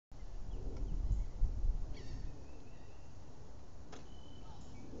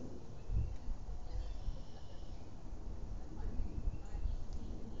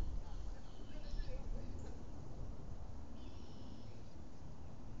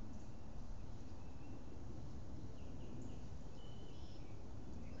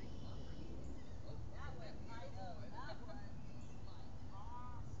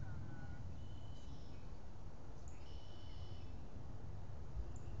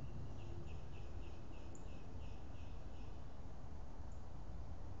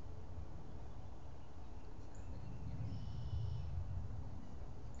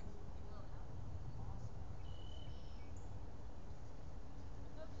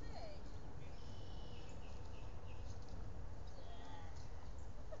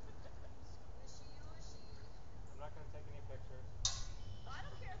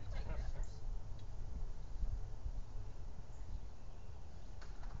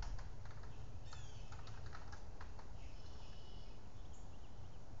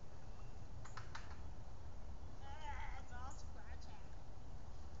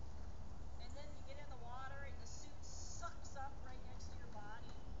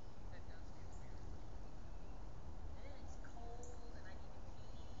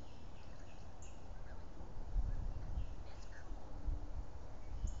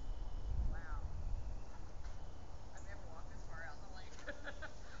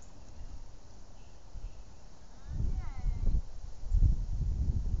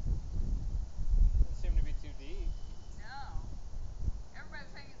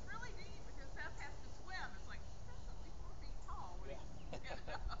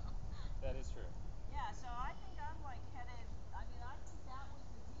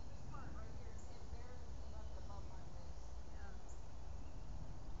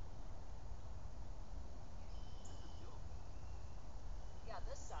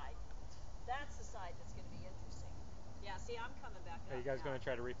That's the side that's going to be interesting. Yeah, see, I'm coming back up. Are you guys now. going to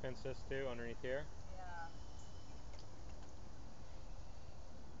try to refence this too underneath here? Yeah.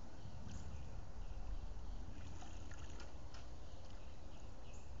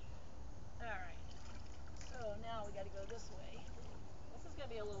 All right. So now we got to go this way. This is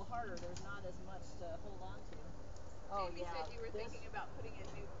going to be a little harder. There's not as much to hold on to. Oh Jamie yeah. said you were thinking about putting in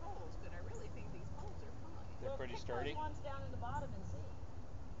new poles, but I really think these poles are fine. They're pretty pick sturdy. those ones down in the bottom and see.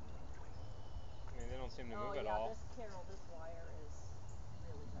 I mean, they don't seem to move at yeah, all. this Carole, this wire is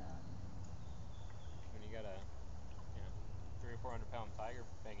really bad. When you got a 300 or 400 pound tiger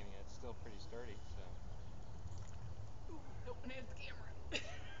banging it, it's still pretty sturdy. So. Ooh, don't want to hit the camera.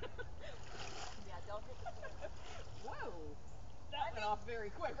 Yeah, don't hit the camera. Whoa, that went off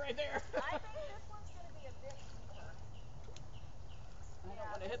very quick right there. I think this one's going to be a bit deeper. I don't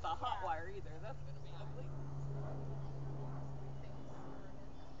want to hit the hot wire either. That's going to be ugly.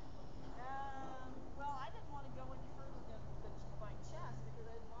 Well, I didn't want to go any further than my chest because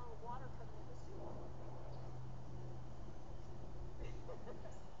I had a lot of water coming in the sewer.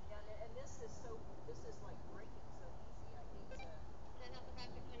 Yeah, and this is like breaking so easy. I hate to. Turn off the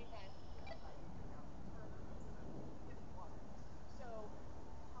back to 25. Yeah, I usually have to turn it when I'm getting water. So,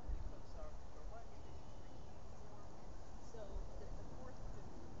 how many posts are what? 2, 3, 4. So the fourth could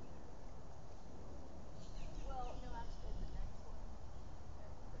be. Well, no, actually the next one.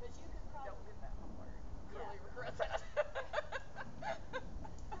 Because you could probably. Don't hit that hot wire. You Yeah. really regret that.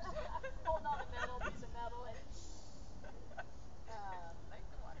 Holding on a piece of metal and. Light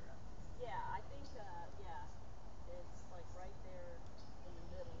the water up. Yeah, I think it's like right there in the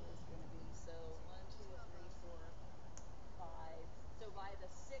middle is going to be so 1, 2, 3, 4, 5. So by the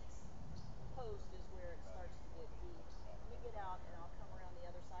 6th post is where it starts to get deep. Let me get out and I'll come around the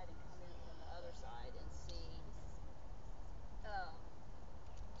other side and come in from the other side and see.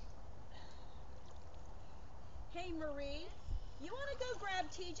 Hey Marie, you want to go grab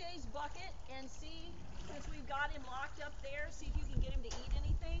TJ's bucket and see, since we've got him locked up there, see if you can get him to eat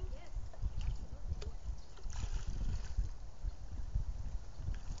anything? Yes, absolutely.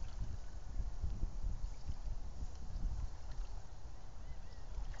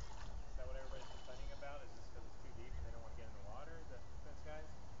 Is that what everybody's complaining about? Is this because it's too deep and they don't want to get in the water, the fence guys?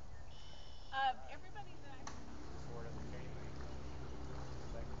 Everybody that Sort of the chain link.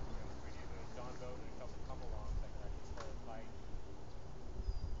 Like, if we're using this John boat and a couple come-alongs, I could actually pull it tight.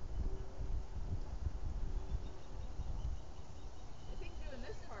 I think doing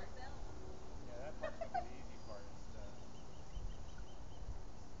this part. Yeah, that part's going to be the easy part.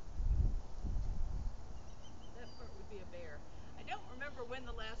 That part would be a bear. I don't remember when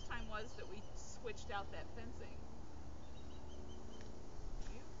the last time was that we switched out that fencing.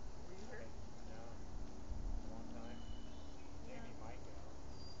 Do you? Were you here? No. A long time. Jamie might go.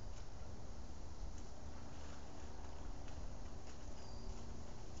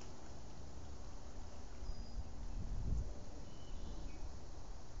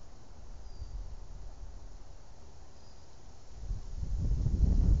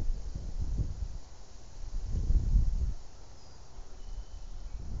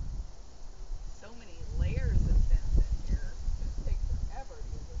 So many layers of fence in here. It's going to take forever to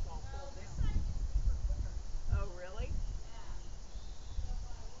get this all pulled down. Oh, really? Yeah. So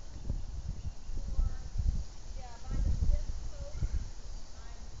by 1, 2, 3, 4. Yeah, by the 5th post,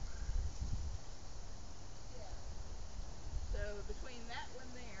 I'm. Yeah. So between that one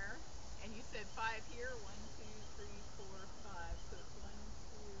there, and you said 5 here, 1, 2, 3, 4, 5. So it's 1,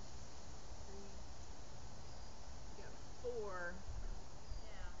 2, 3. You got 4.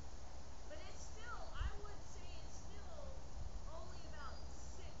 Yeah. But it's still, I would say it's still only about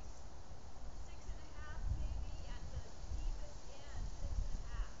 6, 6.5 maybe at the deepest end,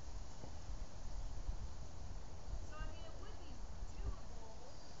 6.5. So I mean it would be doable.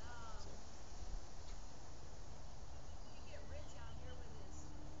 We could get Rich out here with his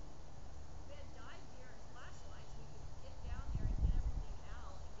bed dive gear and flashlights. We could get down there and get everything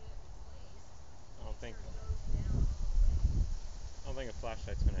out and get it replaced. I don't think. Make sure it goes down all the way. I don't think a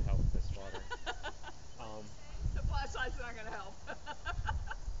flashlight's going to help this water. What'd you say? The flashlight's not going to help.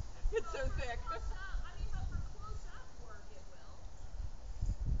 It's so thick. But for close up work it will.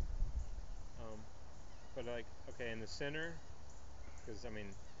 But like, okay, in the center, because I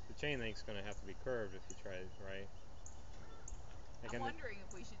mean, the chain link's going to have to be curved if you try it, right? Like I'm wondering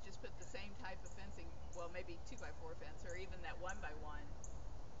if we should just put the same type of fencing, well, maybe 2x4 fence, or even that 1x1.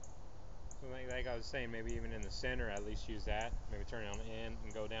 Like I was saying, maybe even in the center, at least use that. Maybe turn it on the end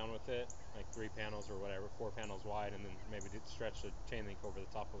and go down with it, like 3 panels or whatever, 4 panels wide, and then maybe stretch the chain link over the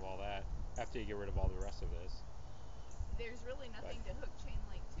top of all that after you get rid of all the rest of this. There's really nothing to hook chain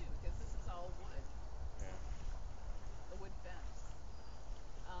link to, because this is all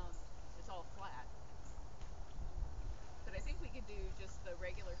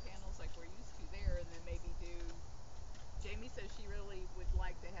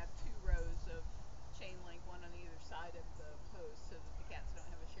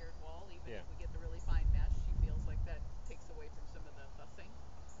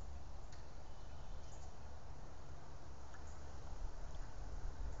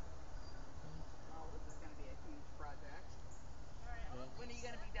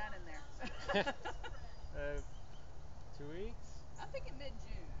 2 weeks. I'm thinking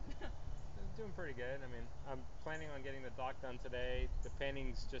mid-June. It's doing pretty good. I mean, I'm planning on getting the dock done today. The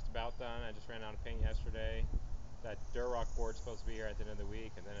painting's just about done. I just ran out of paint yesterday. That Durock board's supposed to be here at the end of the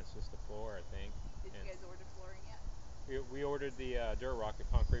week, and then it's just the floor, I think. Did And you guys order flooring yet? we ordered the Durock, the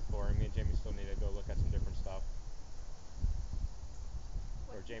concrete floor, and me and Jamie still need to go look at some different stuff.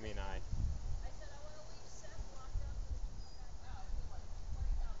 What Or do you Jamie think? and I.